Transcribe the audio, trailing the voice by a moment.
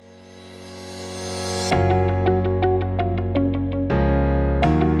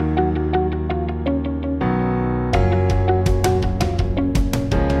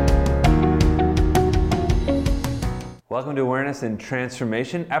Awareness and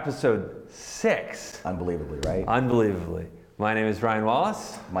Transformation, episode 6. Unbelievably, right? Unbelievably. My name is Brian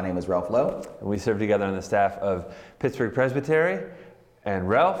Wallace. My name is Ralph Lowe. And we serve together on the staff of Pittsburgh Presbytery. And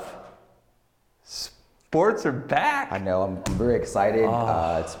Ralph, sports are back. I know, I'm very excited.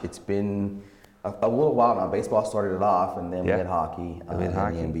 It's been a little while now. Baseball started it off, and then we had hockey, and the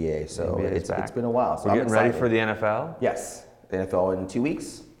NBA. So it's been a while. So we're getting ready for the NFL? Yes, the NFL in 2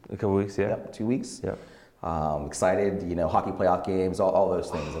 weeks. A couple weeks, yeah. Yep, 2 weeks. Yep. Excited, hockey playoff games, all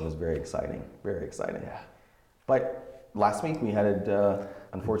those things. It was very exciting, very exciting. Yeah. But last week we had,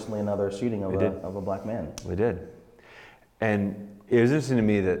 unfortunately, another shooting of a black man. We did. And it was interesting to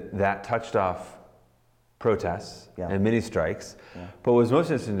me that touched off protests and mini strikes. Yeah. But what was most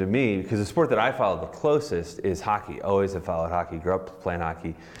interesting to me, because the sport that I followed the closest is hockey. Always have followed hockey, grew up playing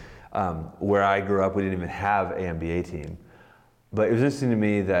hockey. Where I grew up, we didn't even have an NBA team. But it was interesting to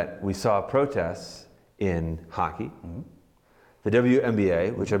me that we saw protests in hockey, the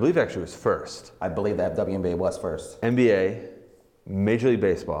WNBA, which I believe actually was first. I believe that WNBA was first. NBA, Major League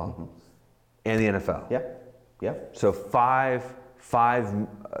Baseball, and the NFL. Yeah, yeah. So five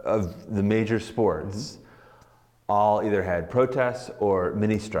of the major sports all either had protests or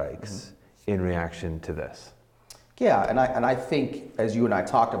mini strikes in reaction to this. Yeah, and I think, as you and I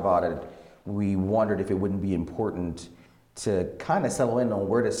talked about it, we wondered if it wouldn't be important to kind of settle in on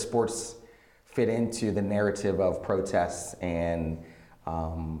where does sports fit into the narrative of protests and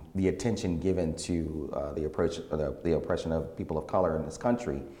the attention given to the oppression of people of color in this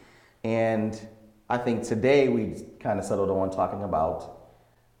country. And I think today we kind of settled on talking about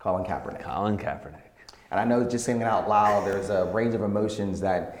Colin Kaepernick. Colin Kaepernick. And I know just saying it out loud, there's a range of emotions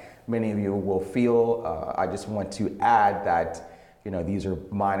that many of you will feel. I just want to add that these are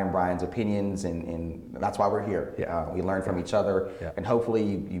mine and Brian's opinions, and that's why we're here. Yeah. We learn from each other, and hopefully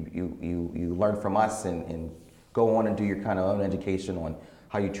you learn from us and go on and do your kind of own education on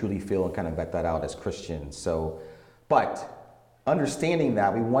how you truly feel and kind of vet that out as Christians. So, but understanding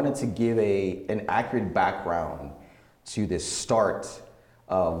that, we wanted to give an accurate background to this start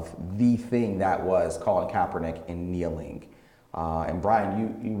of the thing that was Colin Kaepernick and kneeling. And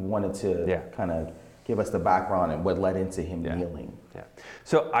Brian, you wanted to kind of give us the background and what led into him kneeling. Yeah.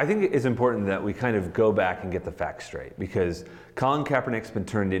 So I think it's important that we kind of go back and get the facts straight, because Colin Kaepernick's been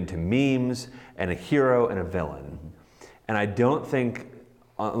turned into memes and a hero and a villain. And I don't think,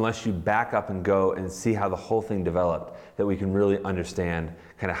 unless you back up and go and see how the whole thing developed, that we can really understand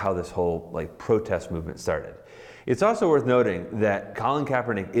kind of how this whole protest movement started. It's also worth noting that Colin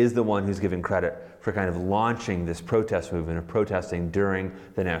Kaepernick is the one who's given credit for kind of launching this protest movement of protesting during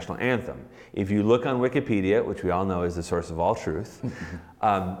the national anthem. If you look on Wikipedia, which we all know is the source of all truth,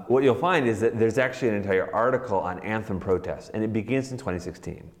 what you'll find is that there's actually an entire article on anthem protests, and it begins in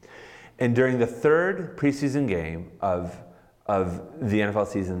 2016. And during the third preseason game of the NFL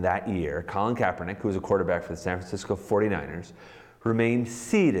season that year, Colin Kaepernick, who was a quarterback for the San Francisco 49ers, remained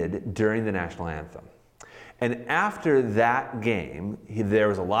seated during the national anthem. And after that game, there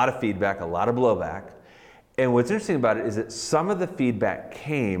was a lot of feedback, a lot of blowback. And what's interesting about it is that some of the feedback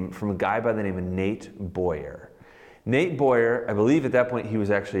came from a guy by the name of Nate Boyer. Nate Boyer, I believe at that point he was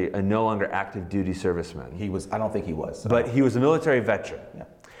actually a no longer active duty serviceman. I don't think he was. But he was a military veteran. Yeah.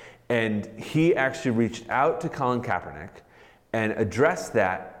 And he actually reached out to Colin Kaepernick and addressed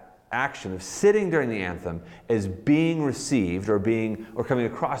that action of sitting during the anthem as being received or coming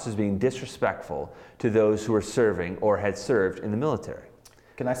across as being disrespectful to those who were serving or had served in the military.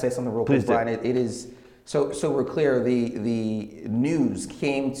 Can I say something real quick, Brian? It is so we're clear. The news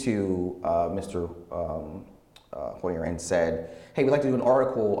came to Mr. Hoyer and said, "Hey, we'd like to do an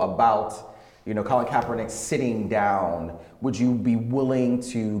article about Colin Kaepernick sitting down. Would you be willing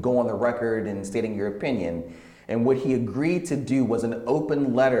to go on the record and stating your opinion?" And what he agreed to do was an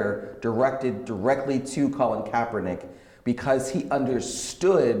open letter directed directly to Colin Kaepernick, because he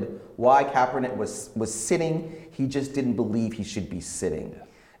understood why Kaepernick was sitting. He just didn't believe he should be sitting.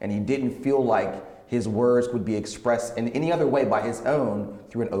 And he didn't feel like his words would be expressed in any other way by his own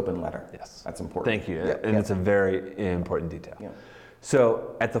through an open letter. Yes. That's important. Thank you. Yeah, and it's a very important detail. Yeah.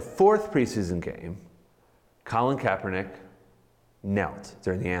 So at the fourth preseason game, Colin Kaepernick knelt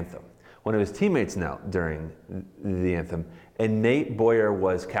during the anthem. One of his teammates knelt during the anthem, and Nate Boyer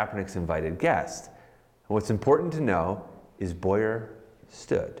was Kaepernick's invited guest. And what's important to know is Boyer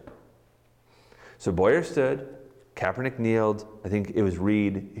stood. So Boyer stood, Kaepernick kneeled. I think it was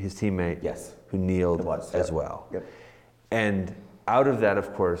Reed, his teammate, who kneeled as well. Yep. And out of that,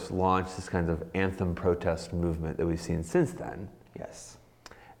 of course, launched this kind of anthem protest movement that we've seen since then. Yes.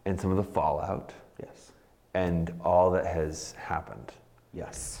 And some of the fallout. Yes. And all that has happened.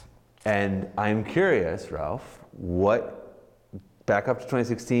 Yes. And I'm curious, Ralph, what back up to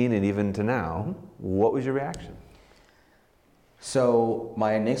 2016 and even to now, what was your reaction? So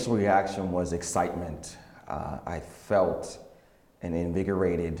my initial reaction was excitement. I felt and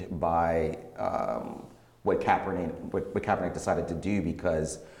invigorated by what Kaepernick decided to do,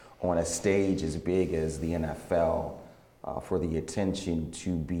 because on a stage as big as the NFL, for the attention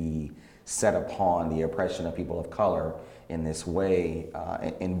to be set upon the oppression of people of color in this way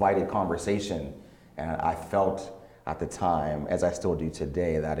invited conversation. And I felt at the time, as I still do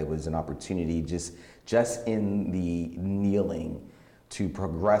today, that it was an opportunity just in the kneeling to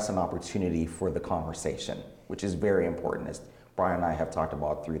progress an opportunity for the conversation, which is very important, as Brian and I have talked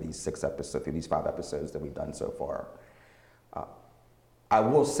about through these 5 episodes that we've done so far. I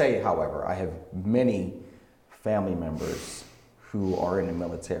will say, however, I have many family members who are in the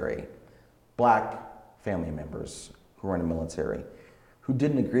military, Black family members who are in the military, who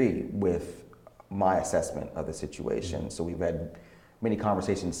didn't agree with my assessment of the situation. So we've had many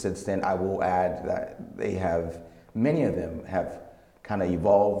conversations since then. I will add that many of them have kind of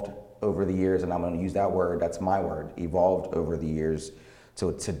evolved over the years, and I'm going to use that word, that's my word, evolved over the years.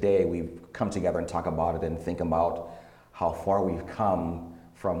 So today we've come together and talk about it and think about how far we've come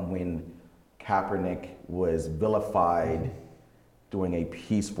from when Kaepernick was vilified during a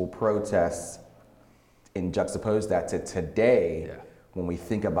peaceful protest, and juxtapose that to today when we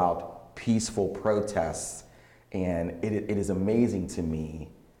think about peaceful protests. And it is amazing to me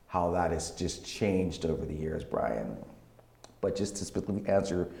how that has just changed over the years, Brian. But just to specifically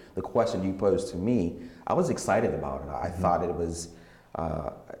answer the question you posed to me, I was excited about it. I thought it was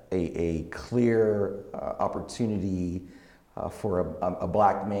a clear opportunity for a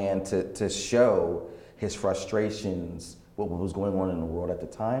Black man to show his frustrations, what was going on in the world at the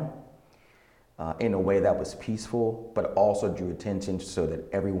time, in a way that was peaceful, but also drew attention so that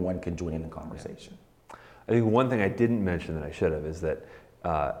everyone could join in the conversation. I think one thing I didn't mention that I should have is that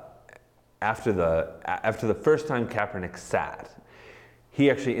after the first time Kaepernick sat,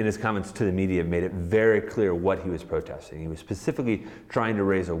 he actually, in his comments to the media, made it very clear what he was protesting. He was specifically trying to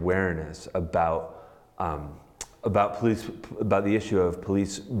raise awareness about the issue of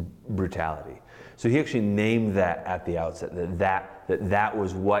police brutality. So he actually named that at the outset, that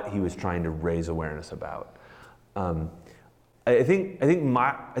was what he was trying to raise awareness about. I think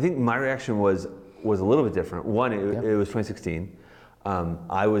my reaction was a little bit different. One, it was 2016.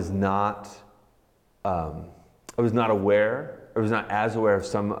 I was not aware, or was not as aware of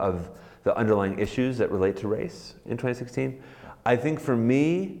some of the underlying issues that relate to race in 2016. I think for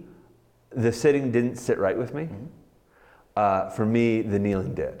me, the sitting didn't sit right with me. For me, the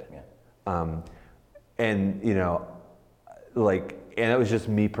kneeling did. And and it was just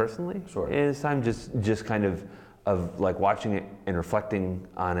me personally. Sure. And it's time just kind of like watching it and reflecting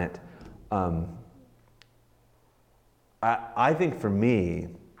on it. I think for me,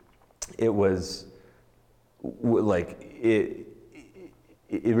 it was it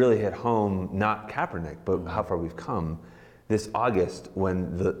really hit home, not Kaepernick, but how far we've come. This August,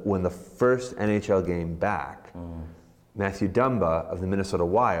 when the first NHL game back, Matthew Dumba of the Minnesota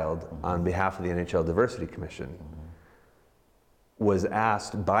Wild, on behalf of the NHL Diversity Commission, was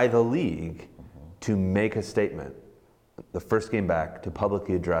asked by the league to make a statement, the first game back, to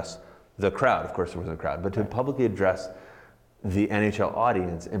publicly address the crowd. Of course there wasn't a crowd, but to publicly address the NHL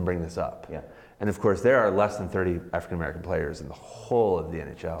audience and bring this up. Yeah. And of course there are less than 30 African American players in the whole of the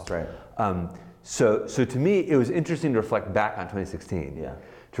NHL. That's right. So to me, it was interesting to reflect back on 2016. Yeah.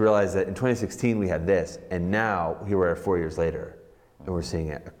 To realize that in 2016 we had this, and now here we are 4 years later, and we're seeing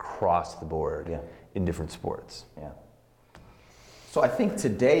it across the board in different sports. Yeah. So I think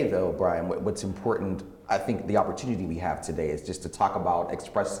today, though, Brian, what's important, I think the opportunity we have today is just to talk about,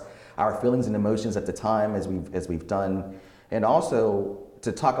 express our feelings and emotions at the time, as we've done, and also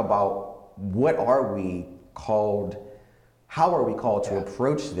to talk about what are we called, how are we called to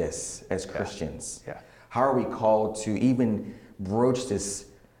approach this as Christians? Yeah. How are we called to even broach this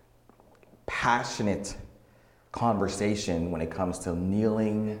passionate conversation when it comes to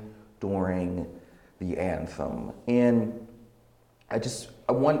kneeling during the anthem? And I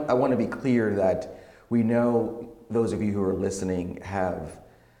want to be clear that we know those of you who are listening have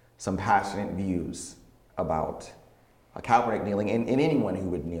some passionate views about Kaepernick kneeling, and anyone who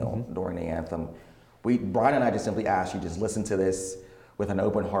would kneel during the anthem. Brian and I just simply ask you, just listen to this with an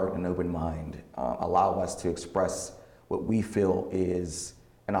open heart and an open mind. Allow us to express what we feel is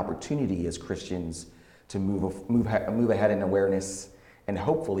an opportunity as Christians to move ahead in awareness, and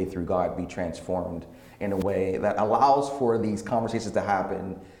hopefully through God be transformed in a way that allows for these conversations to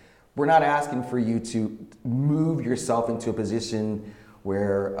happen. We're not asking for you to move yourself into a position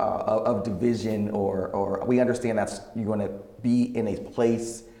where of division, or we understand you're going to be in a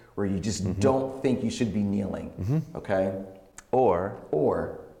place where you just don't think you should be kneeling, okay?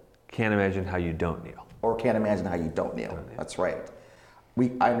 Or can't imagine how you don't kneel. Or can't imagine how you don't kneel. That's right.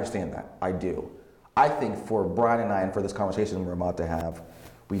 I understand that. I do. I think for Brian and I, and for this conversation we're about to have,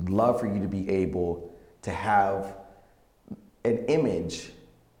 we'd love for you to be able to have an image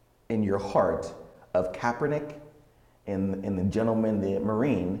in your heart of Kaepernick and the gentleman, the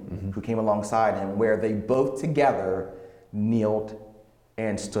Marine, who came alongside him, where they both together kneeled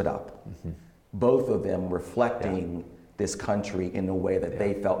and stood up. Both of them reflecting this country in a way that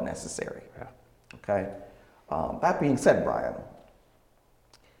they felt necessary. Okay? That being said, Brian,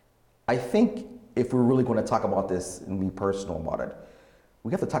 I think if we're really going to talk about this and be personal about it,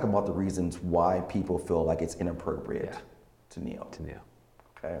 we have to talk about the reasons why people feel like it's inappropriate to kneel.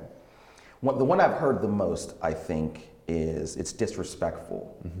 Okay? The one I've heard the most, I think, is it's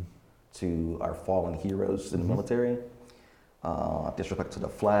disrespectful to our fallen heroes in the military. Disrespect to the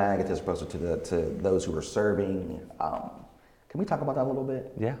flag, it's disrespectful to those who are serving. Can we talk about that a little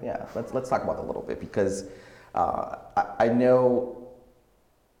bit? Yeah. Let's talk about that a little bit, because I know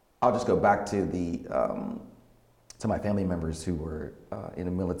I'll just go back to to my family members who were in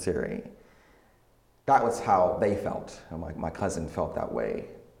the military. That was how they felt. And my cousin felt that way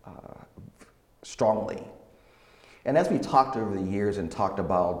strongly. And as we talked over the years and talked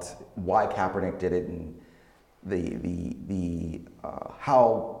about why Kaepernick did it and the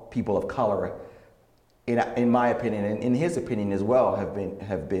how people of color, in my opinion, and in his opinion as well,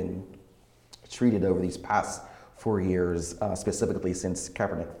 have been treated over these past 4 years, specifically since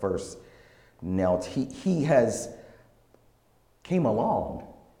Kaepernick first knelt, he has came along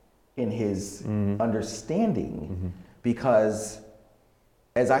in his understanding, because,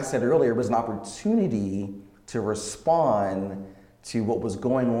 as I said earlier, it was an opportunity to respond to what was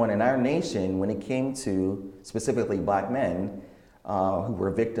going on in our nation when it came to specifically Black men who were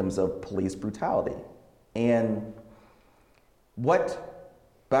victims of police brutality. And what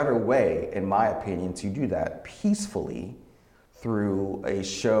better way, in my opinion, to do that peacefully through a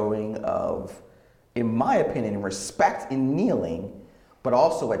showing of, in my opinion, respect in kneeling, but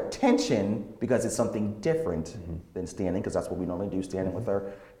also attention, because it's something different than standing, because that's what we normally do, standing with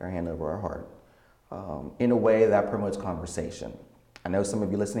our hand over our heart, in a way that promotes conversation. I know some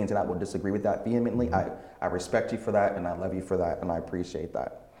of you listening to that will disagree with that vehemently. I respect you for that, and I love you for that, and I appreciate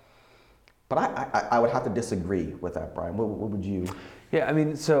that. But I would have to disagree with that, Brian. What would you? Yeah, I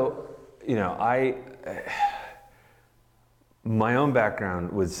mean, so, my own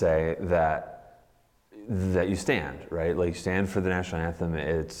background would say that you stand, right? Like, you stand for the national anthem.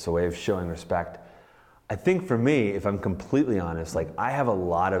 It's a way of showing respect. I think for me, if I'm completely honest, like, I have a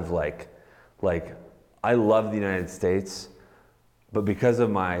lot of like I love the United States, but because of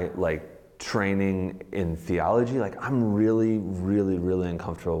my training in theology, I'm really, really, really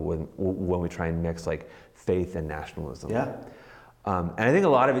uncomfortable when we try and mix faith and nationalism. Yeah. And I think a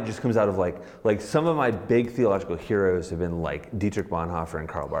lot of it just comes out of like some of my big theological heroes have been Dietrich Bonhoeffer and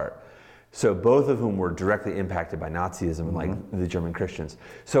Karl Barth. So both of whom were directly impacted by Nazism and the German Christians.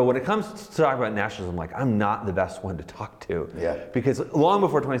 So when it comes to talk about nationalism, I'm not the best one to talk to. Yeah. Because long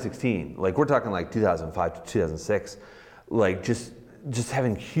before 2016, we're talking 2005 to 2006, just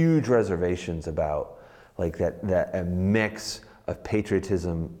having huge reservations about that a mix of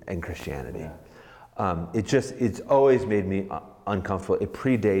patriotism and Christianity. Yeah. It's always made me uncomfortable. It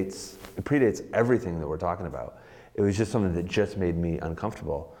predates everything that we're talking about. It was just something that just made me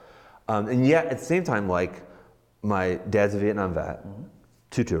uncomfortable. And yet, at the same time, my dad's a Vietnam vet,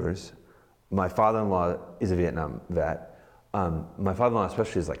 2 tours. My father-in-law is a Vietnam vet. My father-in-law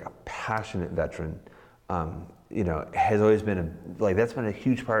especially is a passionate veteran. Has always been that's been a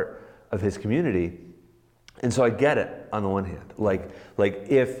huge part of his community. And so I get it on the one hand.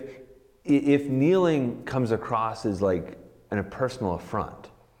 If kneeling comes across as a personal affront,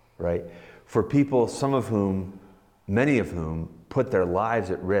 right? For people, many of whom put their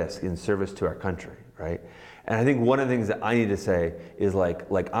lives at risk in service to our country, right? And I think one of the things that I need to say is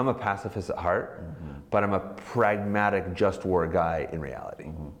I'm a pacifist at heart, but I'm a pragmatic, just war guy in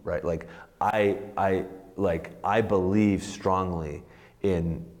reality, right? I believe strongly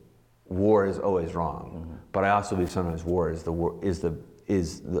in war is always wrong, but I also believe sometimes war is a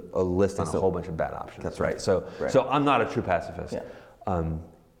list on a whole bunch of bad options. That's right. So I'm not a true pacifist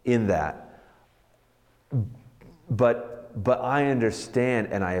in that, but I understand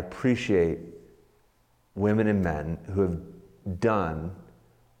and I appreciate women and men who have done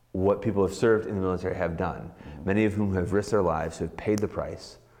what people who have served in the military have done. Many of whom have risked their lives, who have paid the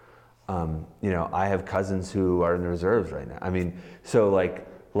price. I have cousins who are in the reserves right now. I mean, so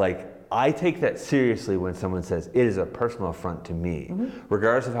I take that seriously when someone says it is a personal affront to me,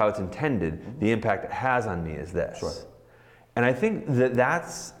 regardless of how it's intended. The impact it has on me is this. Sure. And I think that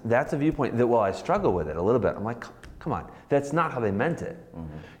that's a viewpoint that, while I struggle with it a little bit, I'm like, come on, that's not how they meant it.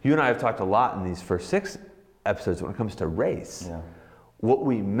 You and I have talked a lot in these first 6 episodes when it comes to race. Yeah. What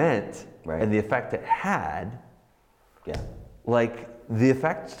we meant Right. and the effect it had, Yeah. like, the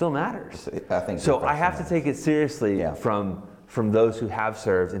effect still matters. I think the so. effect I have to matters. take it seriously Yeah. from those who have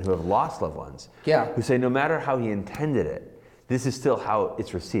served and who have lost loved ones. Yeah. Who say no matter how he intended it, this is still how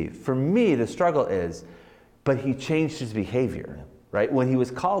it's received. For me, the struggle is, but he changed his behavior, right? When he was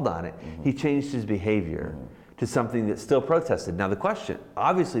called on it, he changed his behavior to something that still protested. Now the question,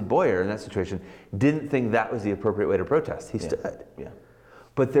 obviously Boyer in that situation didn't think that was the appropriate way to protest. He stood. Yeah.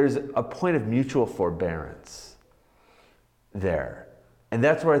 But there's a point of mutual forbearance there. And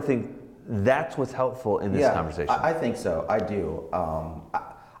that's where I think that's what's helpful in this conversation. I think so. I do.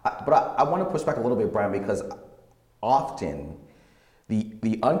 But I want to push back a little bit, Brian, because often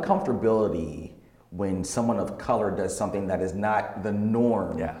the uncomfortability when someone of color does something that is not the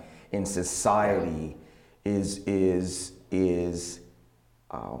norm in society is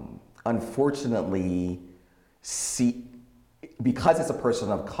unfortunately because it's a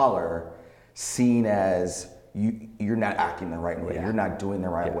person of color, seen as you're not acting the right way, you're not doing the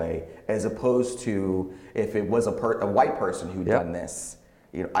right way, as opposed to if it was a white person who'd done this.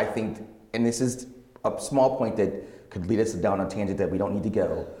 You know, I think, and this is a small point that could lead us down a tangent that we don't need to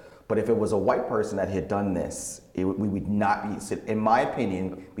go. But if it was a white person that had done this, we would not be. In my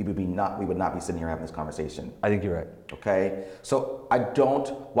opinion, we would not be sitting here having this conversation. I think you're right. Okay, so I don't.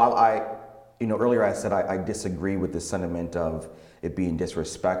 While earlier I said I disagree with the sentiment of it being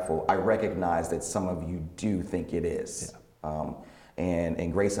disrespectful. I recognize that some of you do think it is.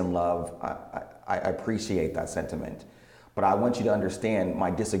 And grace and love, I appreciate that sentiment. But I want you to understand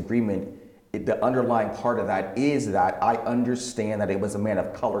my disagreement. The underlying part of that is that I understand that it was a man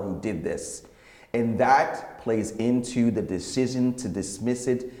of color who did this. And that plays into the decision to dismiss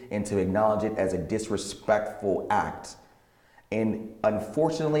it and to acknowledge it as a disrespectful act. And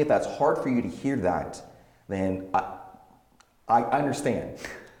unfortunately, if that's hard for you to hear that, then I understand.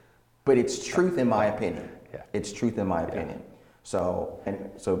 But it's truth in my opinion. It's truth in my opinion. So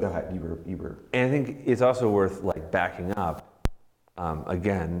go ahead. You were. And I think it's also worth backing up.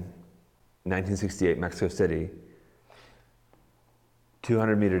 Again, 1968, Mexico City,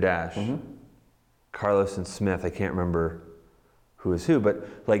 200-meter dash. Carlos and Smith, I can't remember who is who,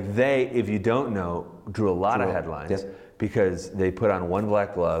 but they, if you don't know, drew a lot of headlines because they put on one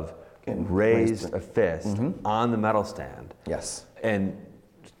black glove and raised a fist on the medal stand. Yes. And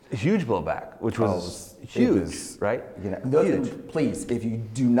huge blowback, which was huge, right? Huge. Please, if you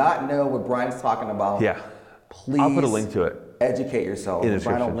do not know what Brian's talking about, please. I'll put a link to it. Educate yourself.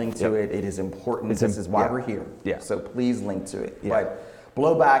 Brian will link to it. It is important. This is why we're here. So please link to it. But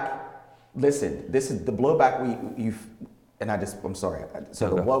blowback. Listen, this is the blowback I'm sorry.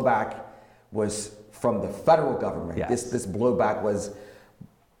 So the blowback was from the federal government. This blowback was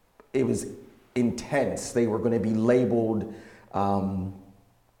intense. They were going to be labeled, and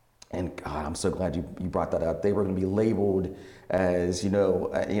God, I'm so glad you brought that up. They were going to be labeled as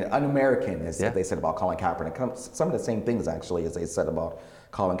un-American, as they said about Colin Kaepernick. Some of the same things actually as they said about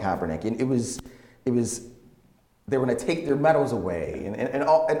Colin Kaepernick, and it was. They were going to take their medals away, and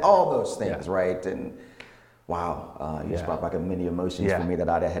all those things, right? And wow, you just brought back many emotions for me that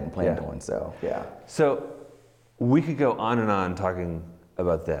I hadn't planned on. So So we could go on and on talking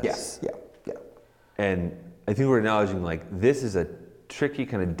about this. Yes. And I think we're acknowledging this is a tricky,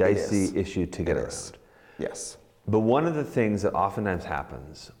 kind of dicey issue to get around. Yes. But one of the things that oftentimes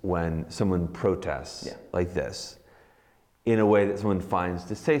happens when someone protests like this, in a way that someone finds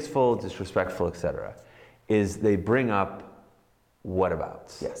distasteful, disrespectful, etc., is they bring up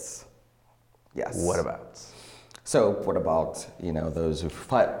whatabouts. Yes. Whatabouts. So what about those who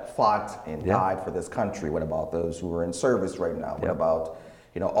fought and died for this country? What about those who are in service right now? What about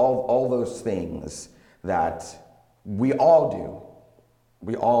all those things that we all do?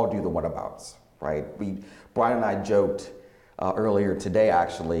 We all do the whatabouts, right? Brian and I joked earlier today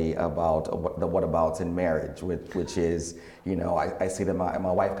actually about the whatabouts in marriage, which is I see that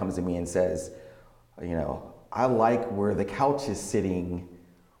my wife comes to me and says, I like where the couch is sitting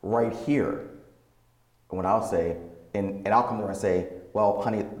right here. And when I'll say, and I'll come there and say, well,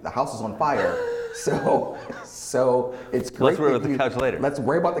 honey, the house is on fire. So it's great. Let's worry about the couch later. Let's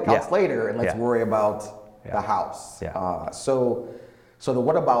worry about the couch later, and let's worry about the house. So the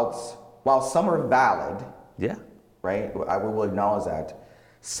whatabouts, while some are valid, right? I will acknowledge that.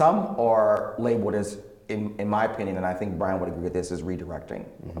 Some are labeled as in my opinion, and I think Brian would agree with this, is redirecting.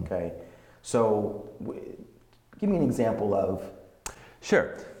 Okay, so give me an example of.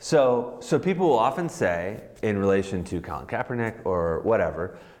 Sure. So people will often say, in relation to Colin Kaepernick or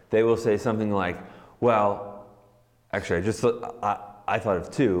whatever, they will say something like, well, actually, I thought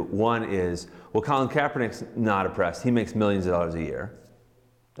of two. One is, well, Colin Kaepernick's not oppressed. He makes millions of dollars a year.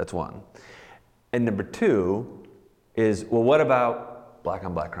 That's one. And number two is, well, what about black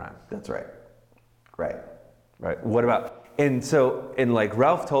on black crime? That's right. Right. Right. What about, and like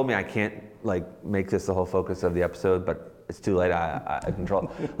Ralph told me I can't like make this the whole focus of the episode, but it's too late, I control.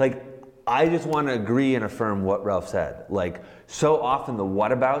 Like, I just want to agree and affirm what Ralph said. Like, so often the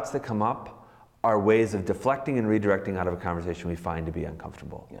whatabouts that come up are ways of deflecting and redirecting out of a conversation we find to be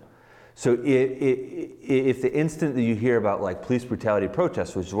uncomfortable. Yeah. So if the instant that you hear about like police brutality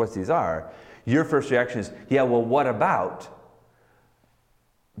protests, which is what these are, your first reaction is, yeah, well, what about?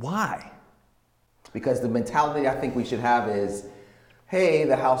 Why? Because the mentality I think we should have is, hey,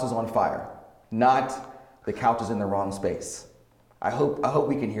 the house is on fire, not the couch is in the wrong space. I hope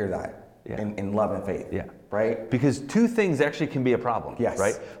we can hear that in love and faith. Yeah. Right? Because two things actually can be a problem. Yes.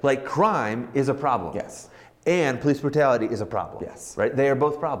 Right? Like crime is a problem. Yes. And police brutality is a problem. Yes. Right? They are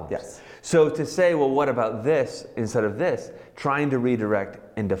both problems. Yes. So to say, well, what about this instead of this, trying to redirect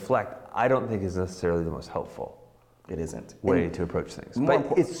and deflect, I don't think is necessarily the most helpful. It isn't. Way to approach things.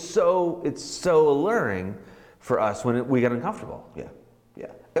 But it's so alluring for us when we get uncomfortable. Yeah. Yeah.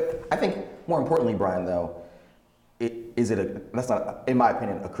 I think more importantly, Brian, though, that's not, in my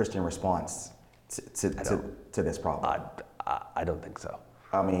opinion, a Christian response to this problem. I don't think so.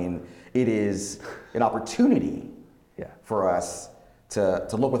 I mean, it is an opportunity for us to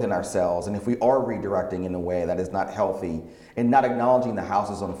look within ourselves, and if we are redirecting in a way that is not healthy and not acknowledging the house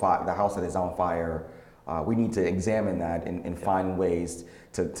is on fire, the house that is on fire, we need to examine that and find ways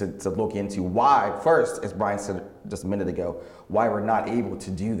to look into why, first, as Brian said just a minute ago, why we're not able to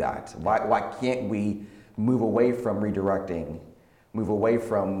do that. Why can't we move away from redirecting, move away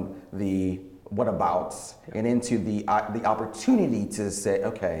from the whatabouts, and into the opportunity to say,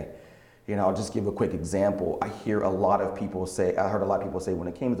 okay, I'll just give a quick example. I heard a lot of people say when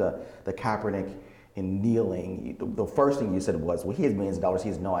it came to the Kaepernick and kneeling, the first thing you said was, well, he has millions of dollars, he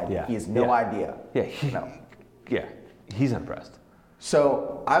has no idea. He has no idea. Yeah, he's unimpressed.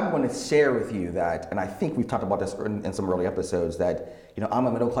 So I'm going to share with you that, and I think we've talked about this in some early episodes, that I have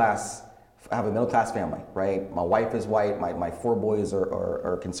a middle class family, right? My wife is white, my 4 boys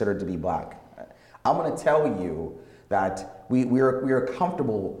are considered to be black. I'm going to tell you that we are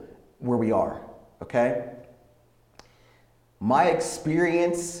comfortable where we are, okay? My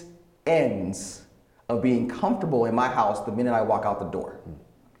experience ends of being comfortable in my house the minute I walk out the door.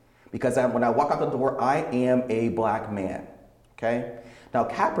 Because when I walk out the door, I am a black man, okay? Now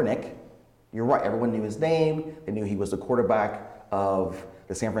Kaepernick, you're right, everyone knew his name. They knew he was the quarterback of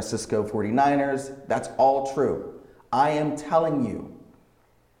the San Francisco 49ers. That's all true. I am telling you,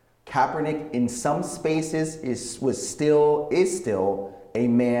 Kaepernick in some spaces is still a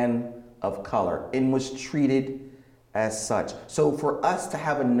man of color and was treated as such. So for us to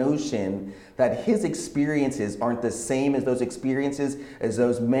have a notion that his experiences aren't the same as those experiences as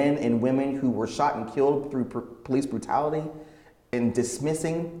those men and women who were shot and killed through police brutality, and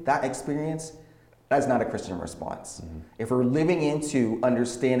dismissing that experience, that's not a Christian response. Mm-hmm. If we're living into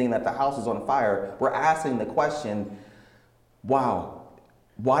understanding that the house is on fire, we're asking the question, wow,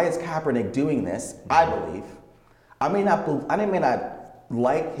 why is Kaepernick doing this? I believe. I may not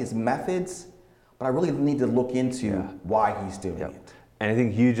like his methods, but I really need to look into why he's doing it. And I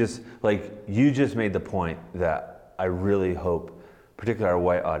think you just made the point that I really hope, particularly our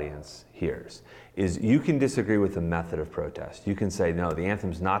white audience, hears, is you can disagree with the method of protest. You can say, no, the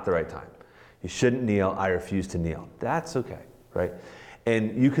anthem's not the right time. You shouldn't kneel, I refuse to kneel. That's okay, right?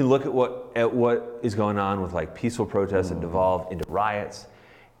 And you can look at what is going on with like peaceful protests that devolve into riots.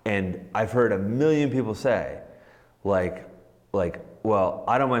 And I've heard a million people say, like, well,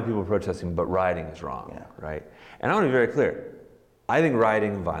 I don't mind people protesting, but rioting is wrong, right? And I want to be very clear. I think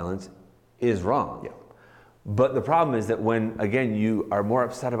rioting and violence is wrong. Yeah. But the problem is that when, again, you are more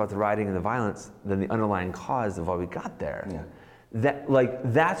upset about the rioting and the violence than the underlying cause of why we got there,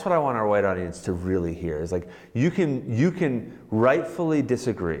 that's what I want our white audience to really hear, is like, you can rightfully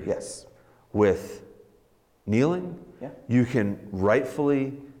disagree with kneeling. Yeah. You can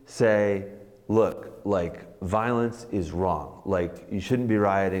rightfully say, look, like, violence is wrong. Like, you shouldn't be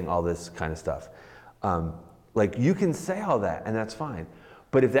rioting, all this kind of stuff. Like, you can say all that, and that's fine.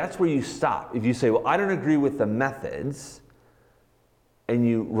 But if that's where you stop, if you say, well, I don't agree with the methods, and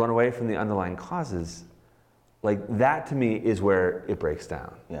you run away from the underlying causes, like, that to me is where it breaks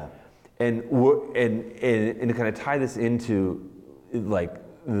down. Yeah. And to kind of tie this into like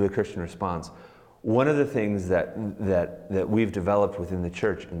the Christian response, one of the things that we've developed within the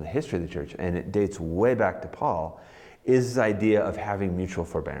church, in the history of the church, and it dates way back to Paul, is this idea of having mutual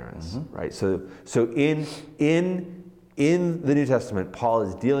forbearance, right? So in the New Testament, Paul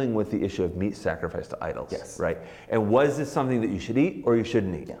is dealing with the issue of meat sacrificed to idols, yes, right? And was this something that you should eat or you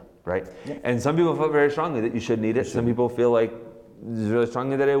shouldn't eat, yeah, right? Yeah. And some people felt very strongly that you shouldn't eat it. Some people feel like really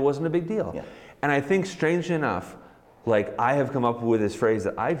strongly that it wasn't a big deal. Yeah. And I think, strangely enough, like I have come up with this phrase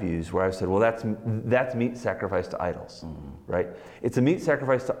that I've used where I've said, well, that's meat sacrificed to idols, right? It's a meat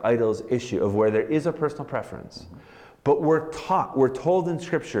sacrifice to idols issue of where there is a personal preference, but we're told in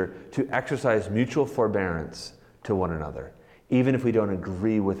Scripture to exercise mutual forbearance to one another, even if we don't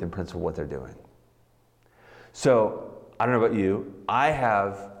agree with in principle what they're doing. So I don't know about you, I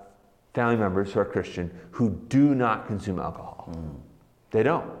have family members who are Christian who do not consume alcohol. They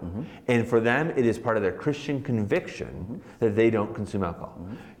don't. And for them, it is part of their Christian conviction that they don't consume alcohol.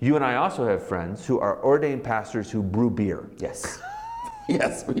 You and I also have friends who are ordained pastors who brew beer. Yes.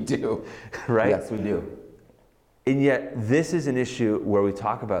 Yes, we do. Right? Yes, we do. And yet, this is an issue where we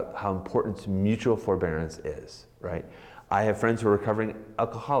talk about how important mutual forbearance is, right? I have friends who are recovering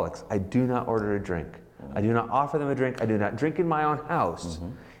alcoholics. I do not order a drink. I do not offer them a drink. I do not drink in my own house,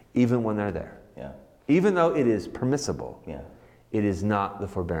 even when they're there. Yeah. Even though it is permissible. Yeah. It is not the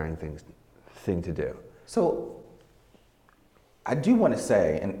forbearing thing to do. So I do want to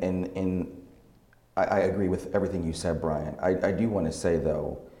say, and I agree with everything you said, Brian. I do want to say,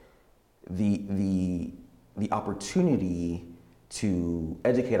 though, the opportunity to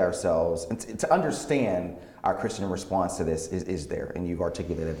educate ourselves and to understand our Christian response to this is there, and you've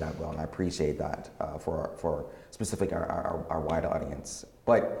articulated that well, and I appreciate that for specifically our wide audience.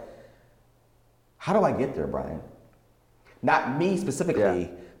 But how do I get there, Brian? Not me specifically,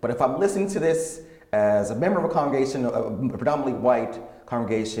 but if I'm listening to this as a member of a congregation, a predominantly white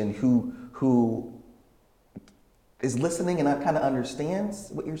congregation who is listening and kind of understands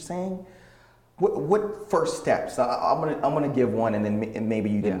what you're saying, what first steps? I'm gonna give one, and then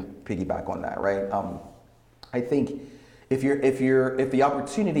maybe you can piggyback on that, right? I think if the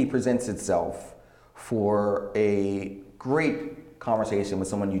opportunity presents itself for a great conversation with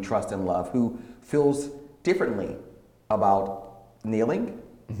someone you trust and love who feels differently about kneeling,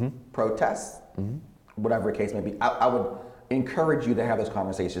 protests, whatever the case may be, I would encourage you to have those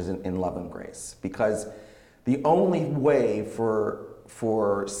conversations in love and grace, because the only way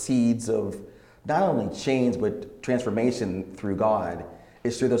for seeds of not only change but transformation through God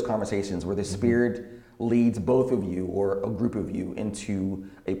is through those conversations where the Spirit leads both of you or a group of you into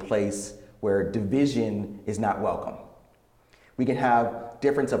a place where division is not welcome. We can have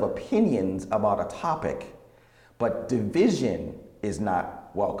difference of opinions about a topic, but division is not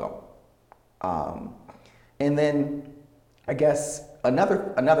welcome. And then I guess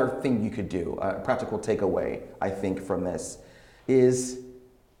another thing you could do, a practical takeaway, I think, from this is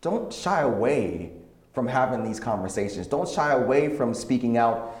don't shy away from having these conversations. Don't shy away from speaking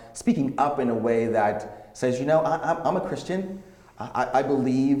up in a way that says, I'm a Christian. I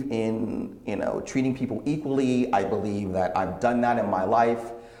believe in, treating people equally. I believe that I've done that in my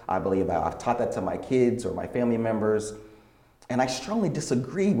life. I believe that I've taught that to my kids or my family members. And I strongly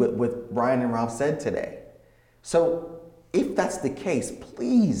disagree with what Brian and Ralph said today. So if that's the case,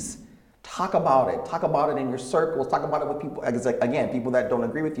 please talk about it. Talk about it in your circles. Talk about it with people, again, people that don't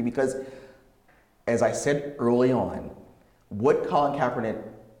agree with you. Because as I said early on, what Colin Kaepernick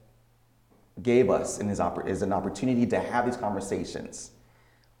gave us is an opportunity to have these conversations.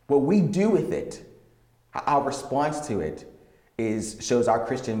 What we do with it, our response to it, shows our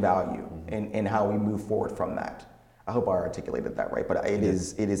Christian value and how we move forward from that. I hope I articulated that right, but it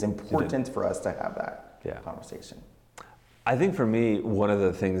is important for us to have that conversation. I think for me, one of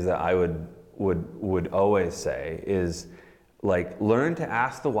the things that I would always say is, like, learn to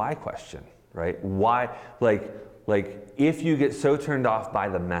ask the why question, right? Why, like if you get so turned off by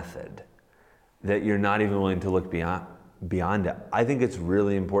the method that you're not even willing to look beyond it, I think it's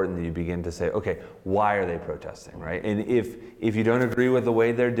really important that you begin to say, okay, why are they protesting, right? And if you don't agree with the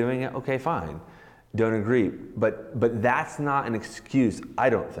way they're doing it, okay, fine, don't agree. But that's not an excuse,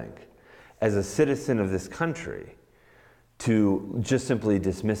 I don't think, as a citizen of this country, to just simply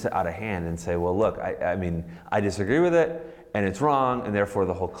dismiss it out of hand and say, well, look, I mean, I disagree with it, and it's wrong, and therefore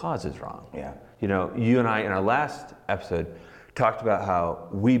the whole cause is wrong. Yeah. You and I, in our last episode, talked about how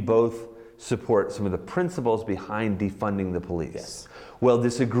we both support some of the principles behind defunding the police. Yes. Well,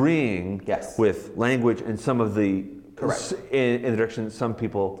 disagreeing with language and some of the Correct. in the direction some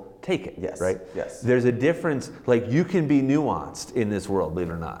people take it. Yes. Right. Yes. There's a difference. Like you can be nuanced in this world, believe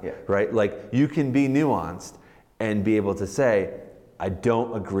it or not. Yeah. Right. Like you can be nuanced and be able to say, I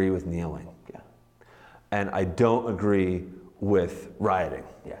don't agree with kneeling. Yeah. And I don't agree with rioting.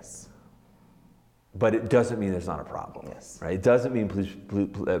 Yes. But it doesn't mean there's not a problem. Yes. Right? It doesn't mean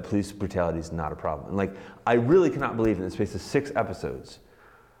police brutality is not a problem. And like, I really cannot believe in the space of 6 episodes,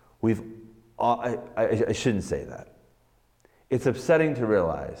 I shouldn't say that. It's upsetting to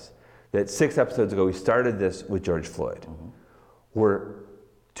realize that 6 episodes ago, we started this with George Floyd. Mm-hmm. We're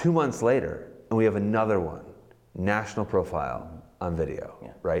 2 months later, and we have another one, national profile on video,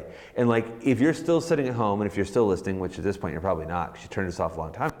 right? And like, if you're still sitting at home, and if you're still listening, which at this point you're probably not, because you turned this off a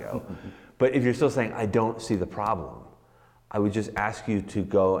long time ago, but if you're still saying, I don't see the problem, I would just ask you to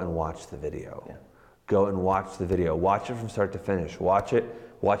go and watch the video. Yeah. Go and watch the video. Watch it from start to finish. Watch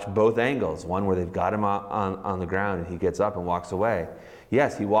both angles. One where they've got him on the ground and he gets up and walks away.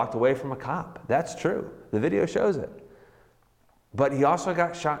 Yes, he walked away from a cop. That's true. The video shows it. But he also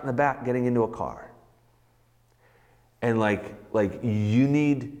got shot in the back getting into a car. And like you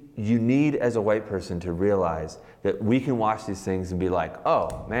need as a white person to realize that we can watch these things and be like,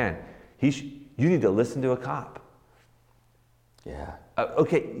 oh man, you need to listen to a cop. Yeah.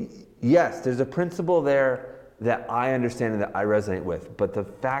 Okay, yes, there's a principle there that I understand and that I resonate with, but the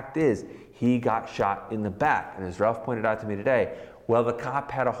fact is, he got shot in the back, and as Ralph pointed out to me today, well, the cop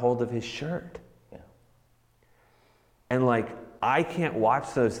had a hold of his shirt. Yeah. And like, I can't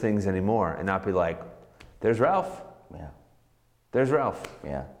watch those things anymore and not be like, there's Ralph. Yeah. There's Ralph.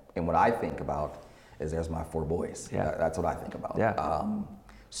 Yeah. And what I think about is there's my 4 boys. Yeah. That's what I think about. Yeah.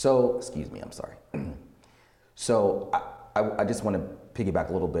 So, excuse me, I'm sorry. So I just want to piggyback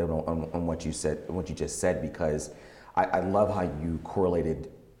a little bit on what you said, what you just said, because I love how you correlated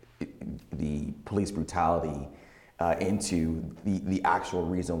the police brutality into the actual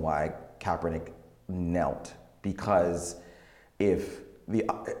reason why Kaepernick knelt. Because if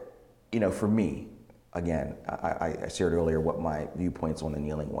for me, again, I shared earlier what my viewpoints on the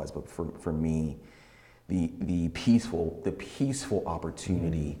kneeling was, but for me, the peaceful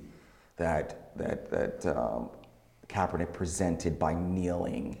opportunity that Kaepernick presented by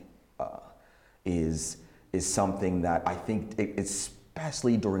kneeling is something that I think,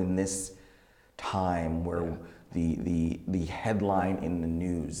 especially during this time where the headline in the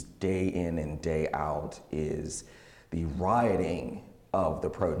news day in and day out is the rioting of the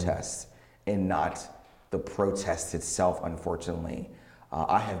protests and not the protest itself, unfortunately.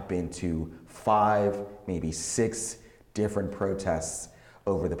 I have been to 5, maybe 6 different protests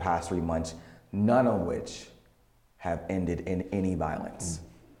over the past 3 months, none of which have ended in any violence.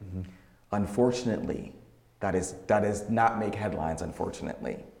 Mm-hmm. Unfortunately, that does not make headlines,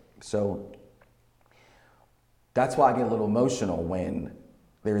 unfortunately. So that's why I get a little emotional when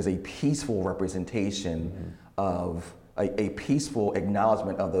there is a peaceful representation of a peaceful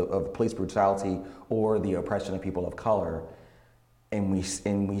acknowledgement of police brutality or the oppression of people of color, and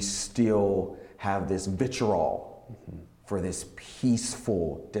we still have this vitriol for this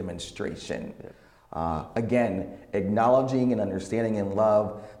peaceful demonstration. Again, acknowledging and understanding and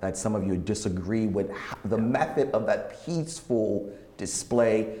love that some of you disagree with the method of that peaceful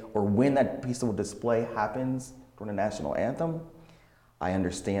display, or when that peaceful display happens during the national anthem. I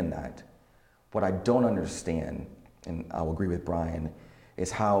understand that. What I don't understand, and I'll agree with Brian,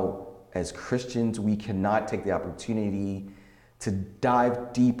 is how as Christians we cannot take the opportunity to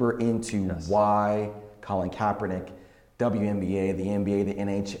dive deeper into why Colin Kaepernick, WNBA, the NBA, the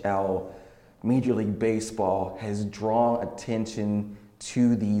NHL, Major League Baseball has drawn attention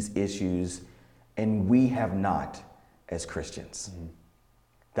to these issues, and we have not as Christians.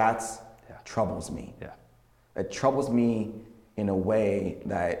 That troubles me. Yeah. It troubles me in a way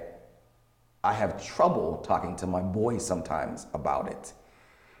that I have trouble talking to my boys sometimes about it.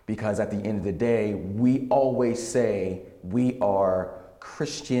 Because at the end of the day, we always say we are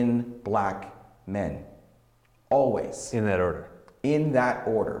Christian black men. Always. In that order. In that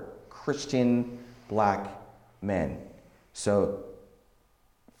order. Christian black men. So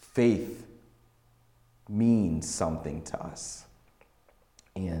faith means something to us.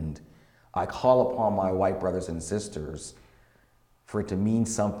 And I call upon my white brothers and sisters for it to mean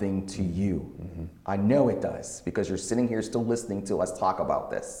something to you. I know it does, because you're sitting here still listening to us talk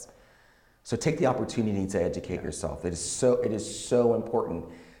about this. So take the opportunity to educate yourself. It is so important.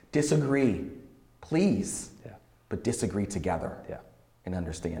 Disagree, please, but disagree together and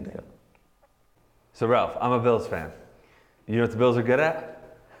understand it. So Ralph, I'm a Bills fan. You know what the Bills are good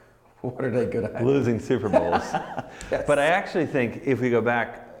at? What are they good at? Losing Super Bowls. Yes. But I actually think if we go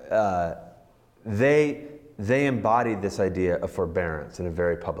back, they they embodied this idea of forbearance in a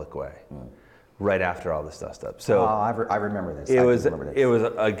very public way, right after all this stuff. So I remember this. It was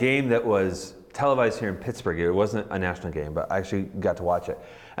a game that was televised here in Pittsburgh. It wasn't a national game, but I actually got to watch it,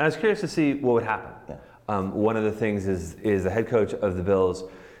 and I was curious to see what would happen. Yeah. One of the things is the head coach of the Bills,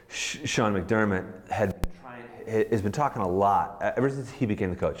 Sean McDermott, has been talking a lot ever since he became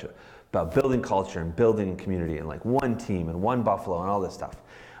the coach about building culture and building community and like one team and one Buffalo and all this stuff.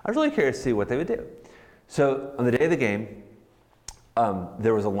 I was really curious to see what they would do. So on the day of the game,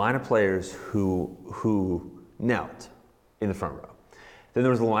 there was a line of players who knelt in the front row. Then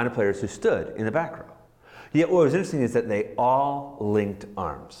there was a line of players who stood in the back row. Yet what was interesting is that they all linked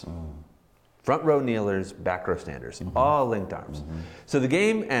arms. Front row kneelers, back row standers, all linked arms. So the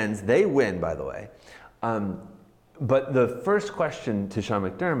game ends, they win, by the way. But the first question to Sean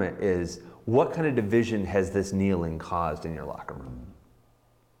McDermott is, what kind of division has this kneeling caused in your locker room?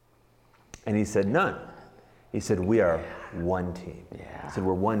 And he said, none. He said, we are one team. Yeah. He said,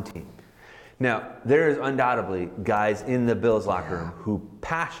 we're one team. Now, there is undoubtedly guys in the Bills locker room who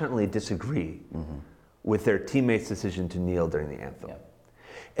passionately disagree with their teammates' decision to kneel during the anthem. Yeah.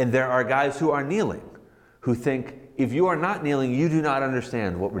 And there are guys who are kneeling, who think, if you are not kneeling, you do not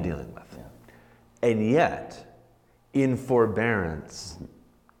understand what we're dealing with. Yeah. And yet, in forbearance,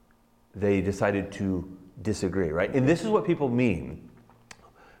 they decided to disagree, right? And this is what people mean.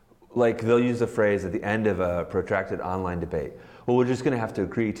 Like, they'll use the phrase at the end of a protracted online debate, well, we're just going to have to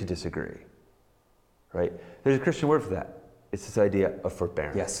agree to disagree, right? There's a Christian word for that. It's this idea of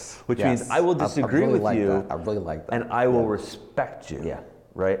forbearance. Yes. Which means I will disagree with you. I really like that. And I will respect you. Yeah.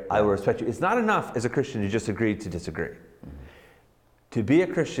 Right? Yeah. I will respect you. It's not enough as a Christian to just agree to disagree. To be a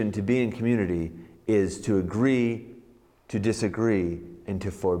Christian, to be in community, is to agree to disagree and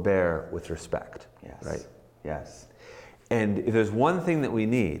to forbear with respect. Yes. Right? Yes. And if there's one thing that we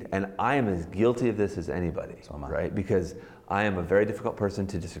need, and I am as guilty of this as anybody, So am I. right? Because I am a very difficult person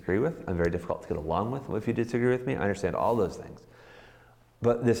to disagree with. I'm very difficult to get along with. If you disagree with me, I understand all those things.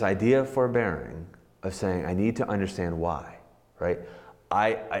 But this idea of forbearing, of saying, I need to understand why, right?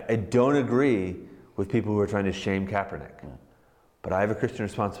 I don't agree with people who are trying to shame Kaepernick, but I have a Christian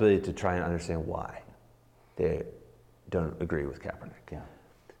responsibility to try and understand why they don't agree with Kaepernick. Yeah.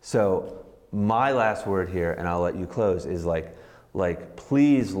 So my last word here, and I'll let you close, is like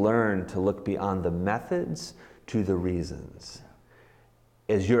please learn to look beyond the methods to the reasons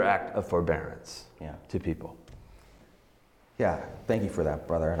as your act of forbearance to people. Yeah, thank you for that,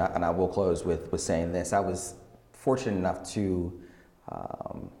 brother. And I will close with saying this. I was fortunate enough to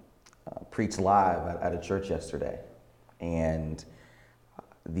preach live at a church yesterday. And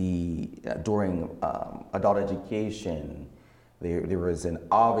during adult education, there was an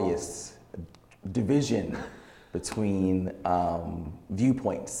obvious division between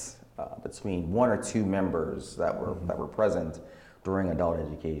viewpoints between one or two members that were present during adult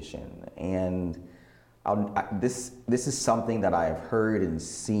education. And this is something that I have heard and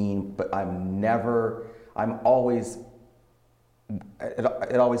seen, but it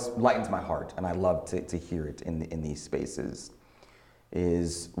always lightens my heart, and I love to hear it in these spaces.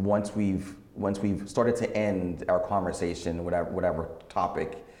 Is once we've started to end our conversation, whatever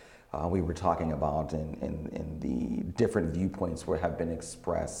topic we were talking about, and the different viewpoints have been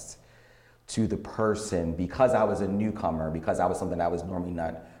expressed to the person, because I was a newcomer, because I was something that was normally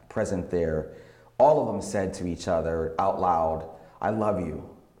not present there, all of them said to each other out loud, I love you.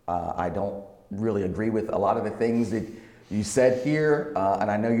 I don't really agree with a lot of the things that you said here, and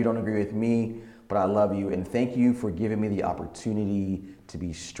I know you don't agree with me, but I love you, and thank you for giving me the opportunity to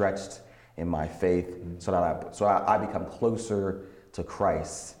be stretched in my faith, so that I become closer to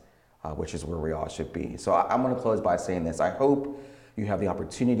Christ, which is where we all should be. So I'm going to close by saying this. I hope you have the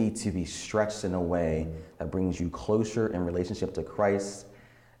opportunity to be stretched in a way that brings you closer in relationship to Christ,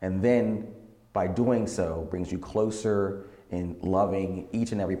 and then by doing so brings you closer in loving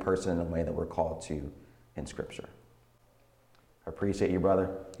each and every person in a way that we're called to in Scripture. I appreciate you, brother.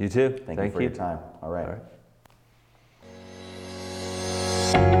 You too. Thank you for your time. All right. All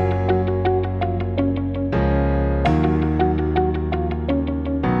right.